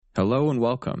Hello and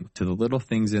welcome to The Little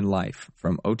Things in Life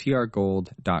from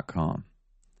OTRGold.com.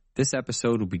 This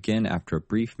episode will begin after a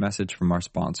brief message from our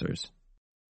sponsors.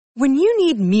 When you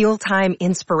need mealtime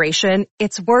inspiration,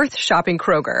 it's worth shopping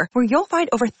Kroger, where you'll find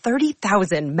over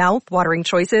 30,000 mouth-watering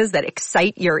choices that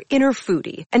excite your inner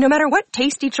foodie. And no matter what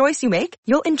tasty choice you make,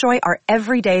 you'll enjoy our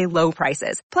everyday low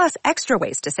prices, plus extra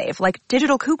ways to save, like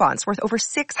digital coupons worth over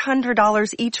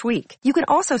 $600 each week. You can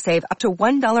also save up to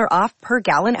 $1 off per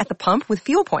gallon at the pump with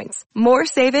fuel points. More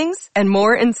savings and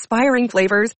more inspiring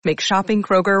flavors make shopping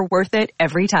Kroger worth it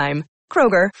every time.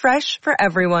 Kroger, fresh for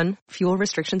everyone. Fuel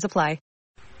restrictions apply.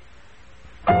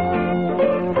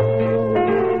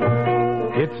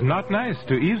 It's not nice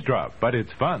to eavesdrop, but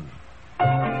it's fun.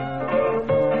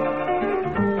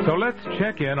 So let's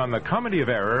check in on the comedy of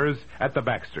errors at the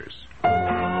Baxters.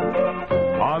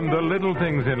 On The Little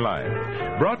Things in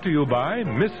Life, brought to you by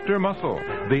Mr. Muscle,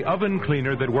 the oven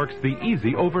cleaner that works the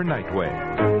easy overnight way.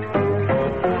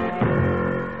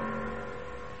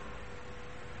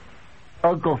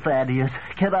 Uncle Thaddeus,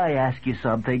 can I ask you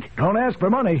something? Don't ask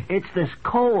for money. It's this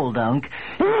cold, Unc.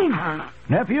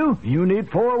 Nephew, you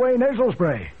need 4-way nasal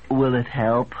spray. Will it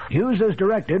help? Use as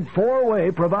directed,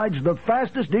 4-way provides the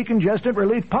fastest decongestant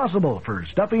relief possible for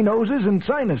stuffy noses and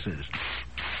sinuses.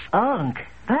 Unc,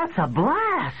 that's a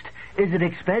blast. Is it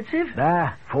expensive?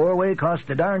 4-way costs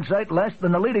a darn sight less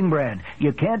than the leading brand.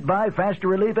 You can't buy faster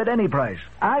relief at any price.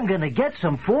 I'm going to get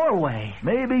some 4-way.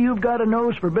 Maybe you've got a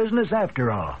nose for business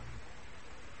after all.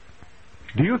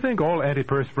 Do you think all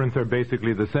antiperspirants are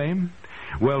basically the same?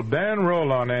 Well, Ban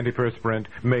Roll-On antiperspirant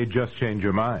may just change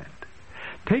your mind.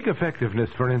 Take effectiveness,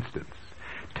 for instance.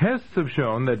 Tests have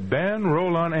shown that Ban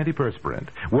Roll-On antiperspirant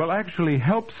will actually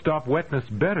help stop wetness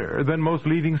better than most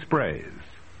leading sprays.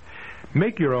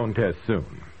 Make your own test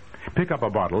soon. Pick up a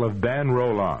bottle of Ban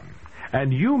Roll-On,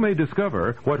 and you may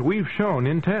discover what we've shown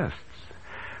in tests.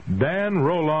 Ban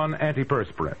Roll-On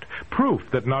antiperspirant, proof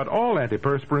that not all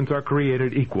antiperspirants are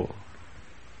created equal.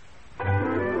 Mr.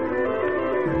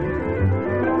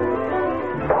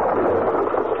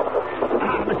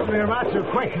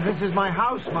 Miramatsu, quick. This is my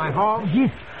house, my home.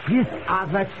 Yes.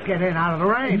 Let's get in out of the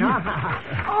rain, huh?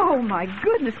 Oh, my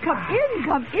goodness.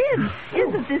 Come in.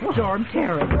 Isn't this storm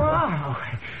terrible? Wow.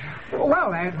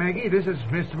 Well, Aunt Maggie, this is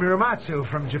Mr. Miramatsu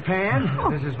from Japan. Oh.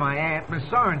 This is my Aunt, Miss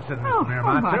Sorensen, Mr. Oh,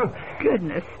 Miramatsu. my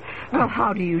goodness. Well,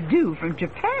 how do you do from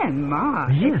Japan, Ma?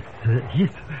 Yes.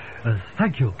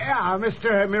 Thank you. Yeah,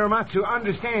 Mr. Miramatsu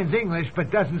understands English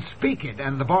but doesn't speak it,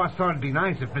 and the boss thought it'd be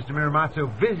nice if Mr. Miramatsu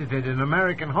visited an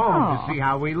American home to see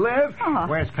how we live.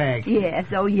 Where's Peg? Yes,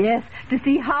 to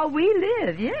see how we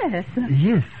live, yes.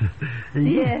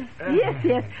 Yes.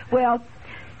 Well,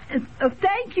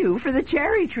 thank you for the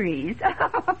cherry trees.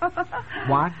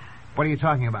 What? What are you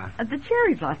talking about? The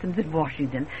cherry blossoms in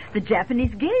Washington. The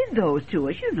Japanese gave those to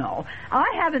us, you know.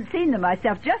 I haven't seen them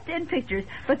myself, just in pictures,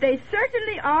 but they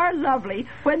certainly are lovely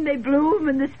when they bloom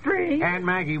in the spring. Aunt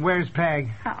Maggie, where's Peg?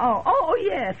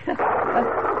 Yes.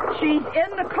 She's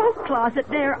in the coat closet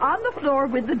there on the floor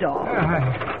with the dog.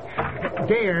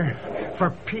 Dear, for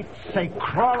Pete's sake,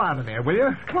 crawl out of there, will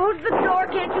you? Close the door.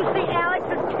 Can't you see Alex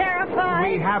is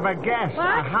terrified? We have a guest,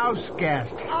 a house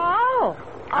guest. Oh.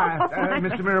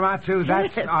 Mr. Miramatsu,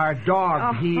 that's our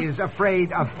dog. He is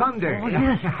afraid of thunder.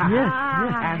 Yes.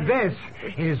 And this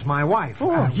is my wife.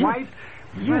 Wife?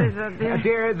 What is that, dear?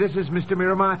 Dear, this is Mr.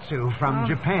 Miramatsu from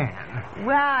Japan.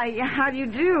 Well, how do you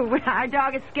do? Our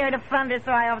dog is scared of thunder,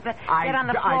 so I have to get on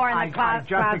the floor in the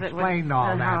closet. I just explained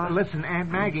all that. Listen, Aunt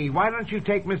Maggie, why don't you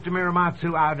take Mr.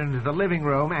 Miramatsu out into the living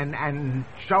room and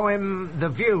show him the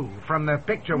view from the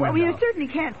picture window? Well, you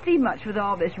certainly can't see much with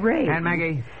all this rain. Aunt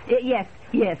Maggie? Yes.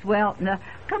 Well,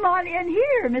 come on in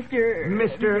here, Mr.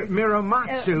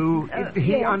 Miramatsu.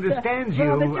 He understands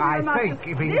you, I think,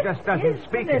 if he just doesn't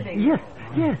speak it.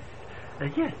 Yes.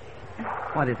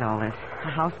 What is all this? A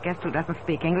house guest who doesn't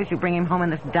speak English? You bring him home in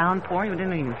this downpour? You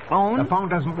didn't even phone? The phone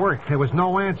doesn't work. There was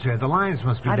no answer. The lines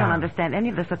must be down. I don't understand any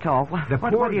of this at all. The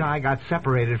poor guy got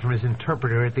separated from his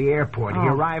interpreter at the airport. He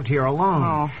arrived here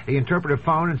alone. The interpreter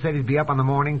phoned and said he'd be up on the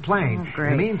morning plane.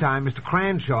 Great. In the meantime, Mr.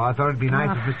 Cranshaw thought it'd be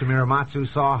nice if Mr. Miramatsu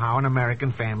saw how an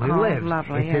American family lives.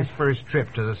 Lovely, it's his first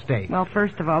trip to the States. Well,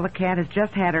 first of all, the cat has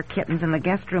just had her kittens in the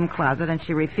guest room closet, and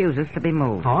she refuses to be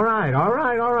moved. All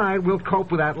right. We'll cope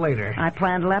with that later. I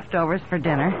planned leftovers for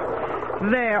dinner.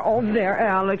 There,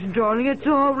 Alex, darling.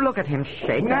 Look at him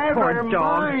shake. That poor Never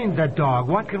dog. mind the dog.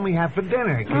 What can we have for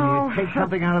dinner? Can you take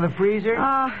something out of the freezer?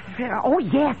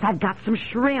 Yes, I've got some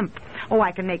shrimp.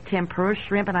 I can make tempura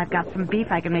shrimp, and I've got some beef.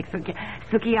 I can make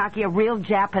sukiyaki, a real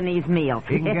Japanese meal.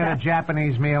 You can get a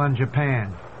Japanese meal in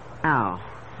Japan. Oh,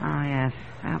 Oh, yes.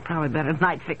 Well, probably better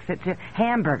tonight fix it too.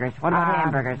 Hamburgers. What about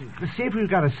hamburgers? See if we've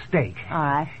got a steak. All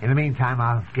right. In the meantime,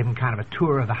 I'll give him kind of a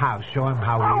tour of the house, show him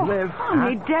how we live.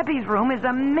 Honey, Debbie's room is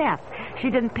a mess. She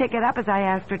didn't pick it up as I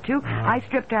asked her to. I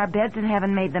stripped our beds and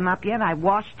haven't made them up yet. I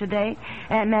washed today.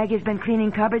 Aunt Maggie's been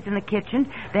cleaning cupboards in the kitchen.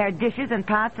 There are dishes and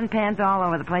pots and pans all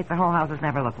over the place. The whole house has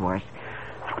never looked worse.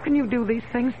 How can you do these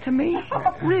things to me?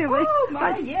 Really? Oh,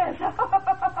 my, yes.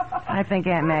 I think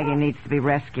Aunt Maggie needs to be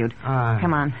rescued.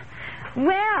 Come on.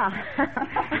 Well,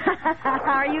 how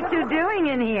are you two doing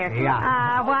in here?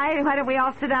 Yeah. Why don't we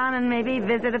all sit down and maybe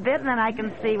visit a bit, and then I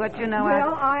can see what you know.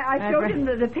 Well, I showed him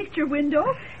the picture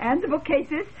window and the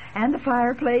bookcases and the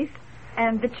fireplace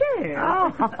and the chair.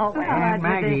 Oh, Aunt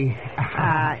Maggie,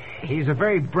 he's a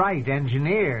very bright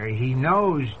engineer. He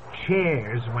knows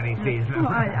chairs when he sees them. Oh,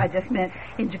 I just meant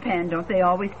in Japan, don't they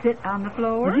always sit on the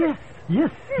floor? Yes.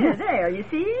 Yeah, there, you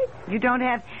see? You don't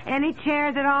have any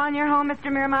chairs at all in your home, Mr.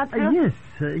 Miramatsu?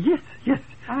 Yes.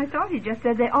 I thought he just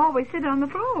said they always sit on the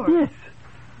floor.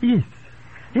 Yes.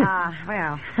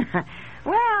 Well.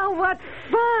 Well, what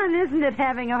fun, isn't it,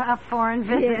 having a foreign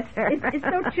visitor? Yes, it's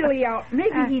so chilly out.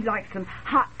 Maybe he'd like some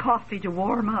hot coffee to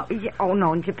warm up. Yeah, oh,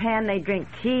 no, in Japan they drink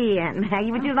tea, Aunt Maggie.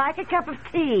 Would you like a cup of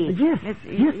tea? Yes,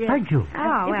 thank you.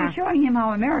 Oh, If we're showing him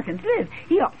how Americans live,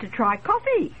 he ought to try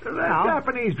coffee. The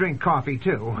Japanese drink coffee,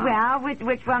 too. Well,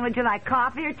 which one would you like,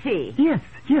 coffee or tea? Yes.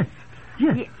 Yes,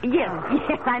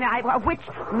 I know. Which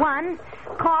one,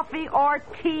 coffee or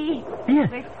tea?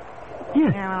 Yes.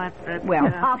 Yeah, well, that's Well,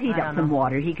 I'll heat up some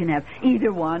water. He can have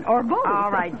either one or both. All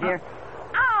right, dear.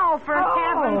 Oh, for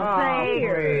heaven's sake.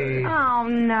 Please. Oh,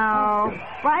 no.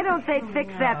 Why don't they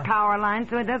fix that power line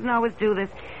so it doesn't always do this?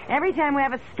 Every time we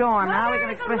have a storm, now we're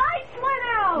going to... The lights went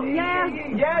out!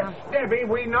 Yes, Debbie,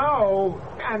 we know.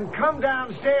 And come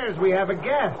downstairs. We have a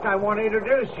guest. I want to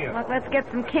introduce you. Look, let's get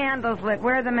some candles lit.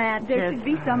 Where are the matches? There should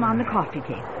be some on the coffee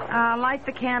table. Light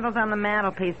the candles on the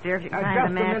mantelpiece, dear, if you can find Just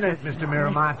the matches. a minute, Mr.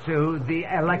 Miramatsu. The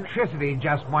electricity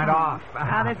just went off.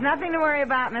 There's nothing to worry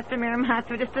about, Mr.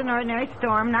 Miramatsu. Just an ordinary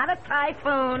storm, not a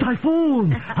typhoon.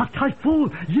 Typhoon! A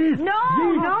typhoon! Yes! No.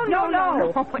 That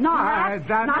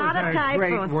not was a a typhoon.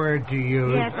 great word to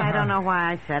use. Yes, I don't know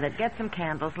why I said it. Get some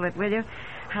candles lit, will you?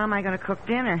 How am I going to cook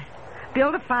dinner?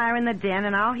 Build a fire in the den,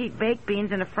 and I'll heat baked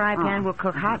beans in a fry pan. We'll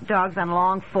cook hot dogs on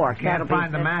long forks. Can't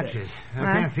find the matches.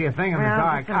 I can't see a thing in the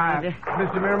dark.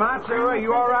 Mr. Miramatsu, are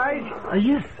you all right?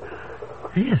 Yes,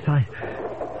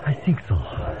 I think so.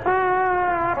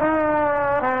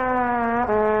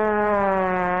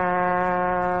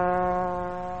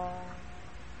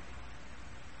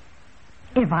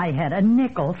 If I had a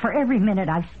nickel for every minute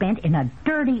I've spent in a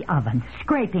dirty oven,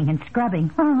 scraping and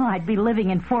scrubbing, I'd be living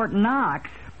in Fort Knox.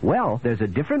 Well, there's a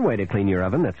different way to clean your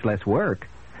oven that's less work.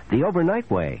 The overnight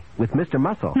way, with Mr.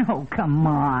 Muscle. Oh, come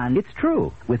on. It's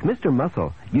true. With Mr.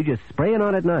 Muscle, you just spray it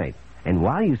on at night. And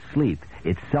while you sleep,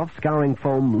 its self-scouring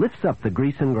foam lifts up the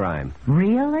grease and grime.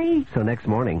 Really? So next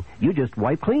morning, you just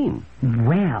wipe clean.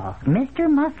 Well, Mr.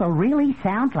 Muscle really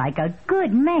sounds like a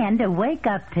good man to wake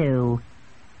up to.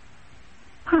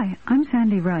 Hi, I'm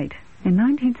Sandy Wright. In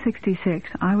 1966,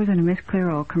 I was in a Miss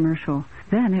Clairol commercial.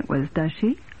 Then it was, does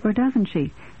she or doesn't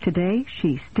she? Today,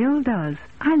 she still does.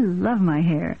 I love my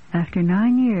hair. After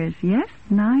 9 years, yes,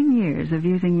 9 years of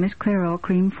using Miss Clairol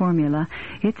cream formula,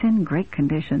 it's in great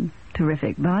condition.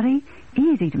 Terrific body,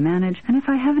 easy to manage, and if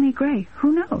I have any gray,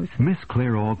 who knows? Miss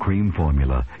Clairol cream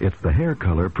formula. It's the hair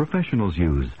color professionals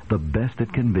use. The best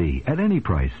it can be, at any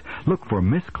price. Look for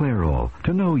Miss Clairol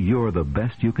to know you're the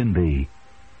best you can be.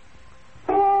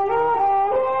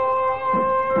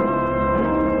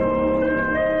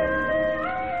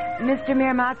 Mr.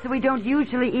 Miramatsu, we don't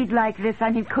usually eat like this. I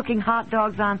mean, cooking hot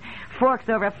dogs on forks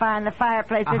over a fire in the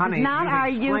fireplace. This honey, is not our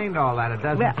you've explained all that a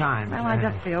dozen times. Well, I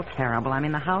just feel terrible. I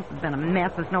mean, the house has been a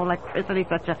mess. There's no electricity.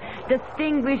 Such a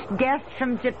distinguished guest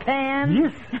from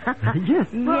Japan. Yes.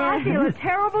 Well, I feel a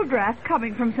terrible draft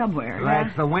coming from somewhere.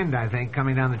 That's the wind, I think,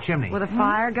 coming down the chimney. With a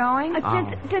fire going? Does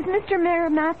Mr.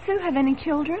 Miramatsu have any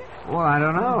children? Well, I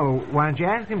don't know. Why don't you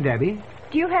ask him, Debbie?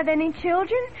 Do you have any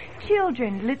children?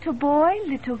 Children, little boy,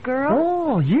 little girl?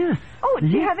 Oh, yes. Oh, do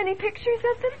you have any pictures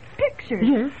of them? Pictures?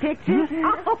 Yes. Pictures?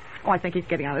 Yes. Oh, I think he's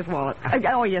getting out his wallet.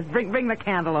 Oh, yes, bring the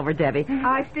candle over, Debbie.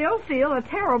 I still feel a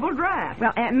terrible draft.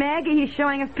 Well, Aunt Maggie, he's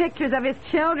showing us pictures of his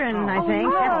children, I think.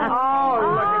 Look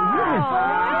at this.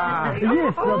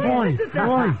 Yes, the boy.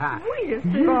 Sweetest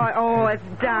thing. Boy, oh, it's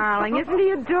darling. Isn't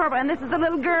he adorable? And this is the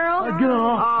little girl?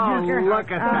 Oh, look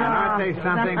at that. Aren't they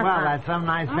something? Well, that's some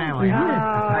nice family.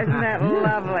 Oh, isn't that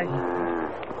lovely?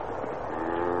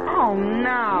 Oh,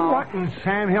 no. What in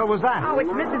Sam Hill was that? Oh, it's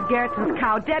Mrs. Garrettson's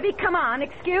cow. Debbie, come on.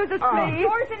 Excuse us, please. The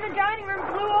doors in the dining room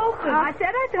blew open. I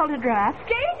said I felt a draft.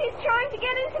 Daisy's trying to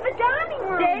get into the dining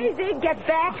room. Daisy, get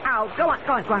back out. Go on.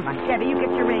 Debbie, you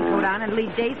get your raincoat on and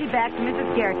lead Daisy back to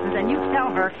Mrs. Garrettson's, and you tell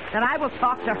her that I will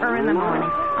talk to her in the morning.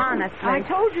 Honestly. I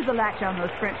told you the latch on those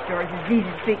French doors is easy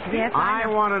to speak to. Yes, I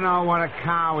want to know what a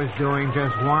cow is doing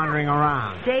just wandering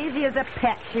around. Daisy is a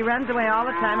pet. She runs away all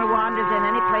the time and wanders in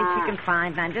any place she can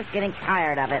find, and I'm just getting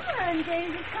tired of it. Come on,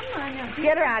 Daisy. Come on now.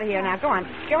 Get her out of here now. Go on.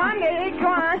 Go on, Daisy. Go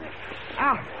on.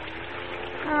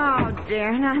 Oh,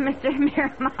 dear. Now, Mr.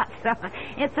 Miramazzo,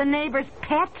 it's a neighbor's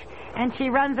pet, and she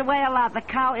runs away a lot. The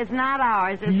cow is not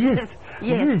ours. It's just...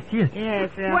 Yes.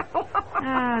 Well,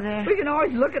 there. we can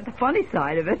always look at the funny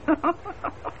side of it.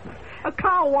 A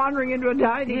cow wandering into a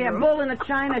dining room. Yeah, bull in a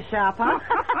china shop, huh?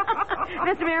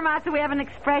 Mr. Miramazzo, we have an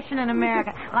expression in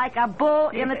America, like a bull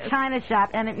in a china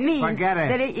shop, and it means... Forget it.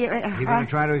 That You going to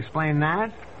try to explain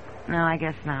that? No, I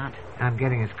guess not. I'm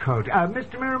getting his coat.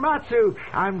 Mr. Miramazzo,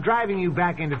 I'm driving you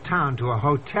back into town to a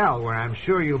hotel where I'm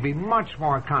sure you'll be much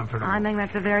more comfortable. I think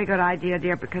that's a very good idea,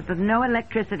 dear, because with no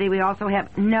electricity, we also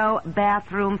have no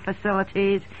bathroom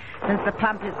facilities, since the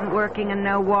pump isn't working and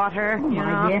no water.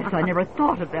 Yes, I never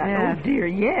thought of that. Yes. Oh, dear,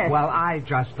 yes. Well, I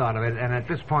just thought of it, and at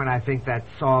this point, I think that's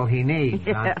all he needs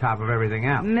on top of everything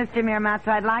else. Mr. Miramazzo,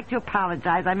 I'd like to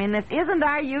apologize. I mean, this isn't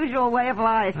our usual way of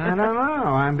life. I don't know.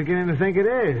 I'm beginning to think it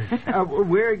is.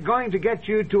 We're going to get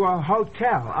you to a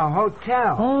hotel. A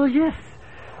hotel. Oh, yes.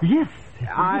 Yes.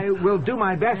 I will do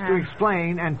my best to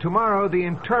explain, and tomorrow the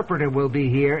interpreter will be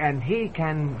here, and he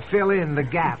can fill in the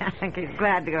gaps. I'm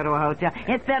glad to go to a hotel.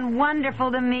 It's been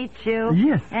wonderful to meet you.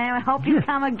 Yes. And I hope you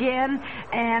come again.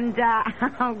 And,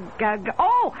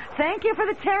 thank you for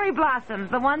the cherry blossoms,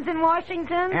 the ones in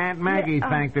Washington. Aunt Maggie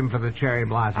thanked him for the cherry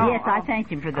blossoms. Yes, I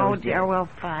thanked him for those. Oh, dear, well,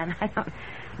 fine. I don't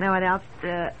know what else.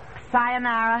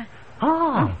 Sayonara.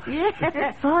 Oh. Yes.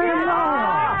 Sayonara.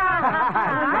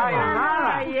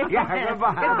 Yeah,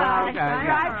 goodbye. Okay,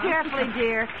 Drive carefully,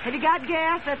 dear. Have you got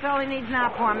gas? That's all he needs now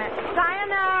for me.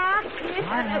 Sayonara.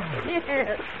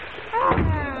 Yes.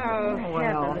 Oh,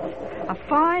 well, a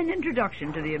fine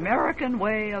introduction to the American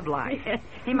way of life.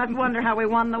 He must wonder how we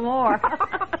won the war.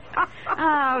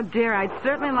 Oh, dear, I'd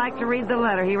certainly like to read the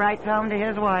letter he writes home to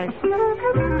his wife.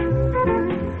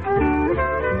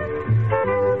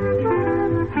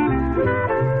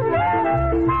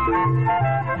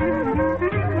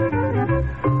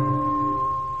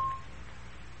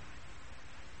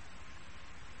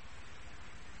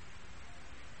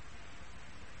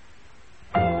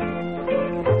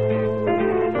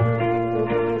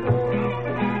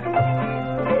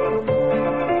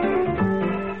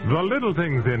 Little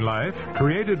Things in Life,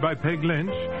 created by Peg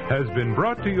Lynch, has been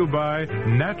brought to you by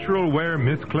Natural Wear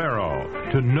Miss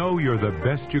Clairol, to know you're the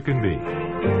best you can be.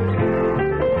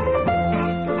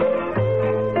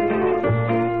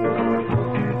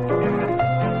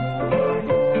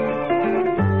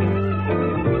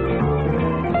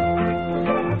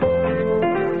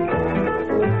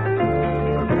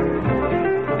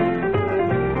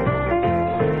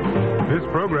 This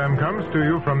program comes to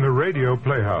you from the Radio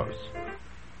Playhouse.